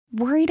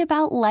Worried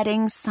about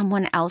letting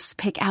someone else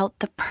pick out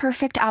the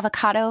perfect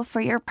avocado for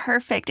your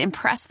perfect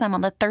impress them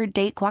on the third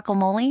date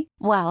guacamole?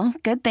 Well,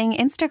 good thing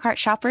Instacart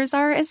shoppers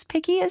are as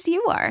picky as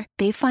you are.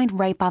 They find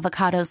ripe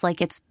avocados like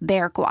it's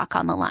their guac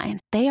on the line.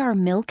 They are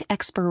milk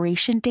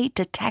expiration date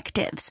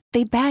detectives.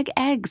 They bag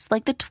eggs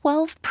like the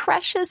 12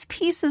 precious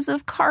pieces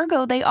of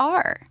cargo they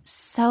are.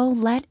 So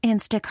let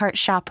Instacart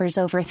shoppers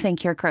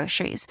overthink your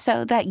groceries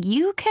so that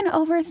you can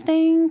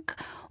overthink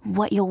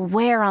what you'll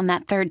wear on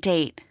that third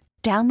date.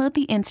 Download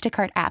the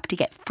Instacart app to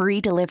get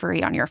free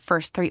delivery on your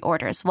first 3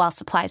 orders while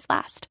supplies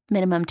last.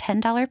 Minimum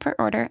 $10 per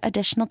order.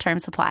 Additional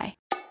terms apply.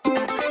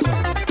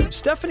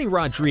 Stephanie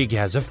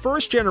Rodriguez, a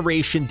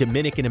first-generation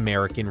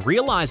Dominican-American,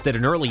 realized at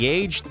an early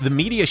age the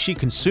media she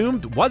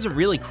consumed wasn't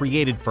really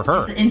created for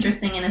her. It's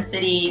interesting in a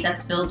city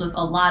that's filled with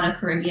a lot of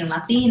Caribbean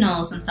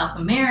Latinos and South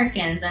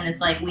Americans, and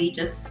it's like we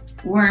just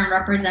weren't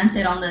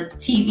represented on the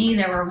TV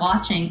that we're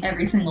watching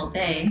every single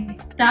day.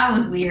 That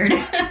was weird.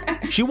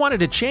 She wanted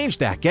to change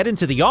that, get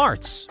into the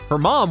arts. Her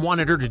mom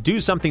wanted her to do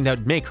something that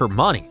would make her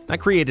money. That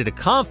created a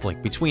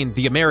conflict between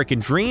the American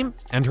dream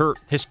and her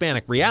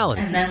Hispanic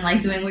reality. And then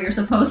doing what you're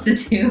supposed to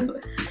do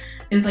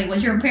is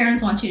what your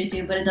parents want you to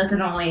do, but it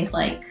doesn't always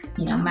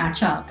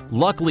match up.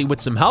 Luckily,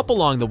 with some help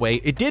along the way,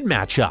 it did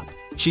match up.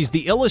 She's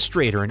the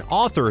illustrator and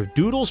author of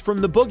Doodles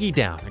from the Boogie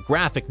Down, a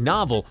graphic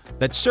novel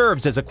that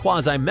serves as a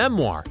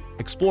quasi-memoir,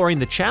 exploring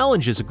the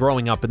challenges of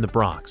growing up in the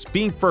Bronx,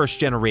 being first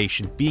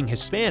generation, being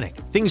Hispanic.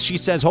 Things she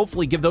says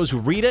hopefully give those who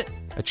read it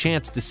a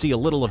chance to see a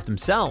little of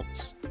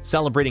themselves.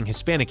 Celebrating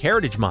Hispanic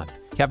Heritage Month,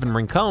 Kevin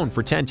Rincon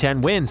for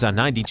 1010 Wins on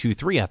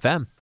 92.3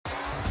 FM.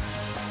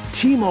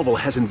 T-Mobile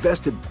has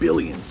invested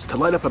billions to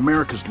light up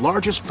America's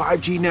largest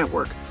 5G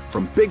network,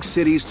 from big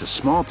cities to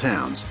small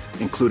towns,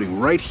 including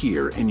right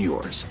here in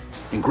yours.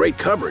 And great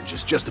coverage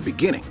is just the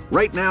beginning.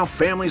 Right now,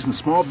 families and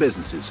small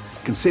businesses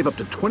can save up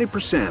to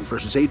 20%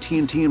 versus AT&T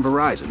and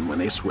Verizon when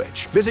they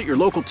switch. Visit your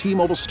local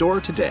T-Mobile store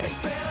today.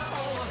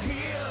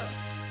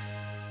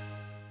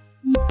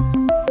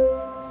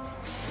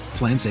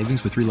 Plan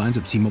savings with 3 lines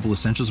of T-Mobile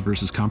Essentials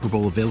versus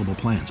comparable available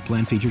plans.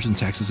 Plan features and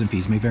taxes and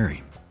fees may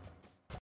vary.